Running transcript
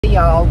Hey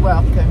y'all,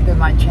 welcome to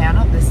my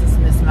channel. This is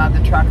Miss Mother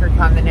Trucker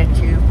coming at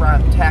you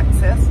from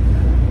Texas.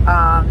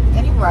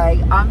 Anyway,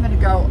 I'm going to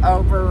go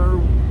over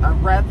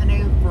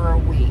revenue for a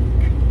week.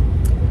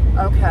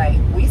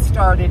 Okay, we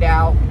started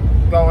out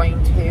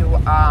going to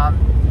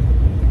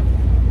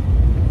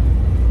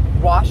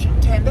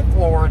Washington to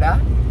Florida.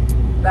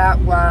 That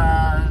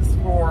was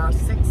for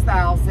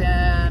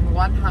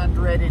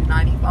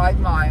 6,195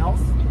 miles.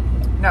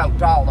 No,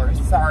 dollars,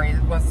 sorry,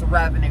 it was the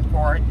revenue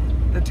for it.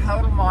 The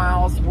total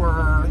miles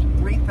were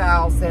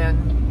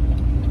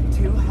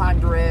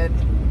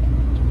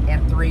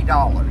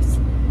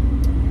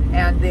 $3,203.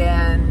 And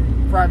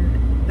then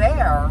from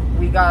there,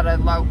 we got a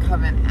load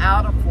coming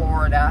out of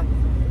Florida,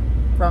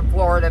 from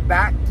Florida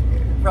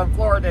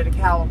to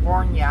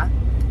California.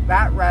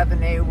 That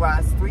revenue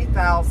was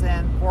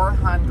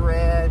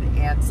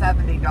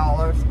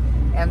 $3,470,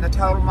 and the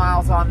total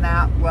miles on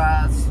that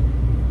was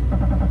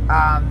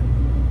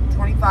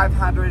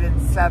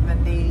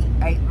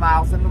 2,578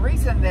 miles. And the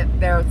reason that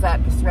there's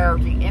that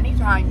disparity,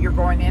 anytime you're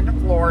going into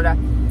Florida,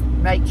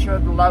 make sure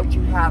the load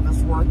you have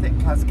is worth it,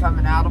 because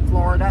coming out of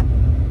Florida,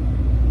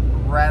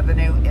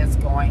 revenue is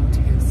going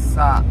to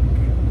suck.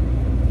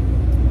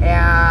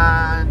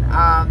 And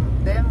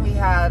then we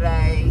had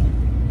a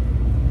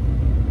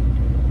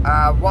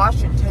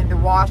Washington to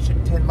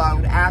Washington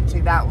load.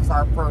 Actually, that was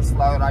our first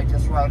load. I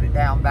just wrote it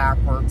down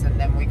backwards, and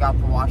then we got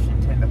the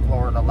Washington to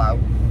Florida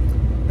load.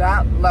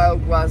 That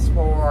load was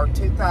for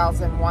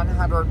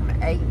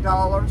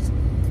 $2,108,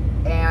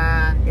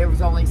 and it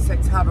was only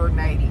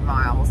 680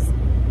 miles.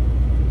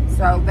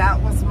 So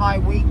that was my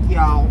week,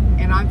 y'all.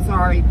 And I'm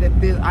sorry that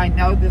I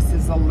know this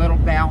is a little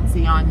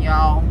bouncy on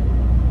y'all.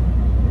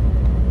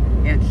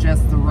 It's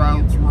just the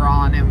roads we're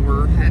on, and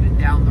we're headed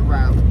down the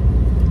road.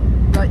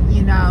 But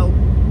you know,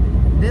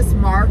 this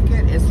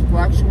market is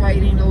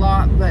fluctuating a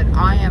lot, but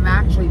I am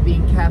actually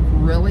being kept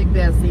really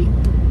busy.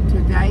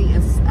 Today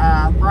is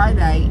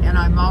Friday, and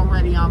I'm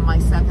already on my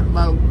second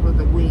load for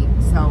the week,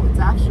 so it's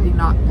actually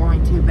not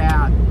going too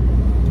bad.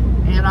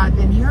 And I've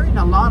been hearing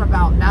a lot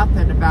about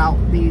nothing about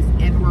these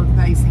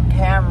inward-facing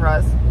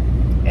cameras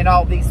and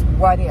all these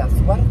what ifs.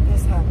 What if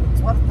this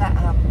happens? What if that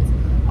happens?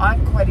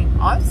 I'm quitting.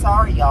 I'm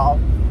sorry, y'all.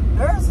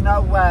 There's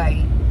no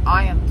way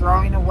I am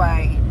throwing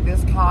away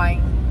this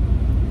kind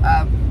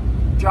of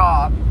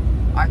job.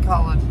 I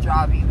call it a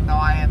job, even though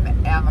I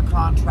am a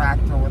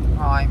contractor with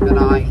Prime, and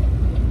I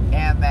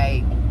am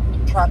a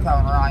truck owner.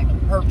 I'm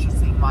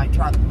purchasing my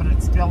truck, but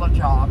it's still a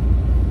job.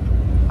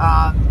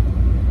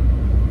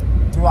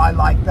 Do I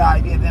like the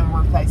idea of them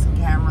we're facing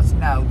cameras?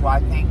 No. Do I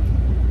think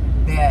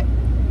that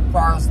as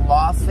far as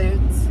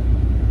lawsuits,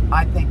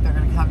 I think they're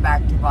going to come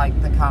back to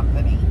bite the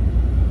company?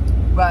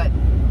 But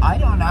I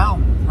don't know,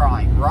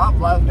 Prime.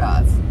 Rob Lowe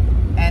does.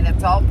 And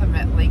it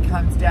ultimately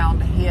comes down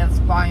to his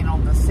final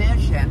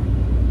decision.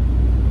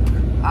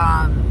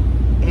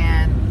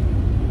 And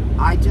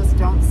I just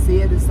don't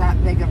see it as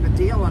that big of a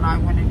deal, and I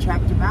went and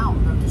checked them out.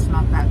 They're just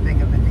not that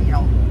big of a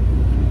deal.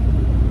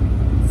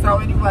 So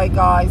anyway,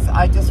 guys,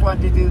 I just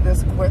wanted to do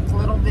this quick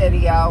little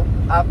video,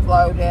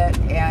 upload it,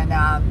 and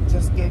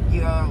just give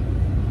you a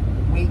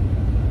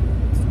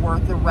week's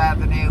worth of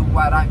revenue,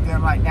 what I'm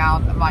doing right now.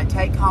 My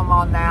take home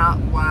on that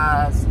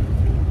was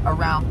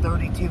around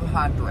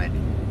 $3,200.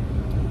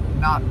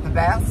 Not the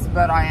best,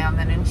 but I am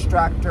an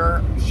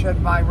instructor.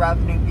 Should my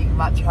revenue be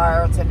much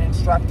higher as an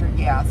instructor?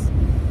 Yes.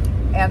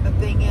 And the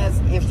thing is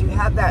you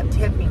have that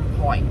tipping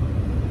point,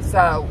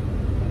 so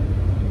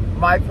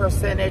my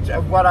percentage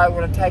of what I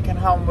would have taken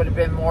home would have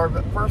been more,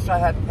 but first I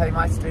had to pay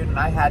my student,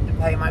 I had to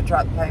pay my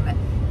truck payment.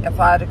 If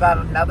I had got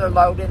another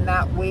load in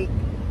that week,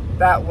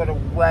 that would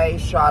have way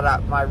shot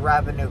up my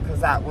revenue, because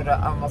that would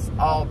have almost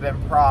all been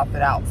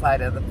profit outside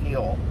of the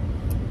fuel.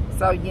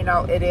 So, you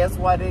know, it is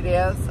what it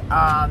is.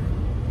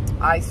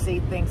 I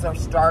see things are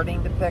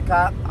starting to pick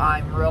up.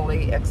 I'm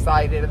really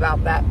excited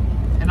about that.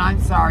 And I'm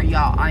sorry,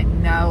 y'all. I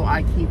know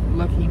I keep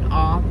looking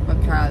off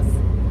because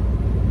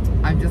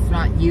I'm just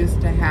not used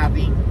to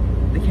having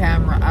the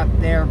camera up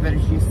there. But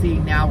as you see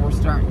now, we're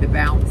starting to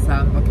bounce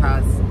some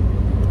because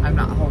I'm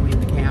not holding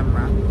the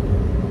camera.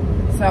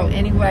 So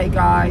anyway,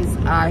 guys,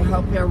 I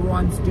hope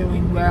everyone's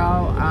doing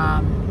well.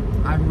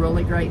 I'm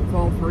really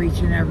grateful for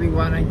each and every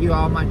one of you,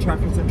 all my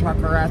truckers and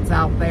truckerettes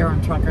out there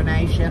in Trucker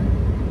Nation.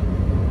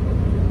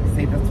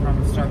 See, that's what I'm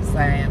going to start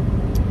saying.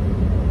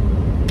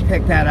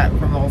 Pick that up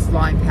from old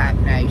Slime Pack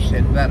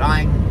Nation, but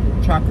I'm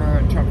Trucker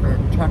and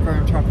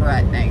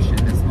Truckerette Nation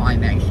is my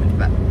nation.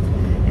 But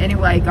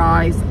anyway,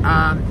 guys,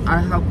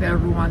 I hope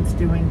everyone's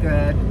doing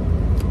good.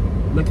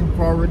 Looking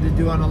forward to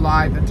doing a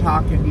live and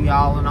talking to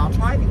y'all, and I'll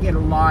try to get a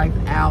live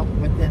out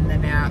within the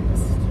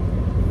next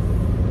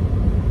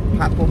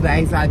couple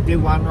days. I do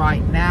one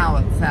right now,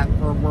 except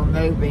for we're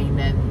moving,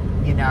 and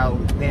you know,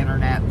 the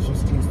internet's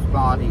just too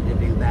spotty to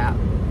do that.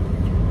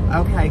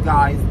 Okay,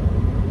 guys,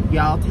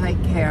 y'all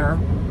take care.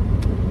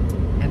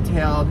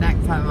 Until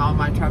next time, all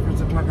my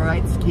truckers and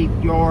truckerettes, keep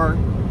your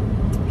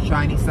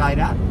shiny side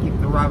up. Keep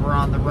the rubber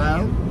on the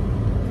road.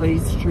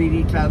 Please treat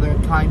each other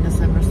with kindness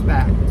and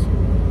respect.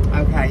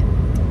 Okay,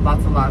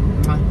 lots of love.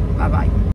 Bye-bye.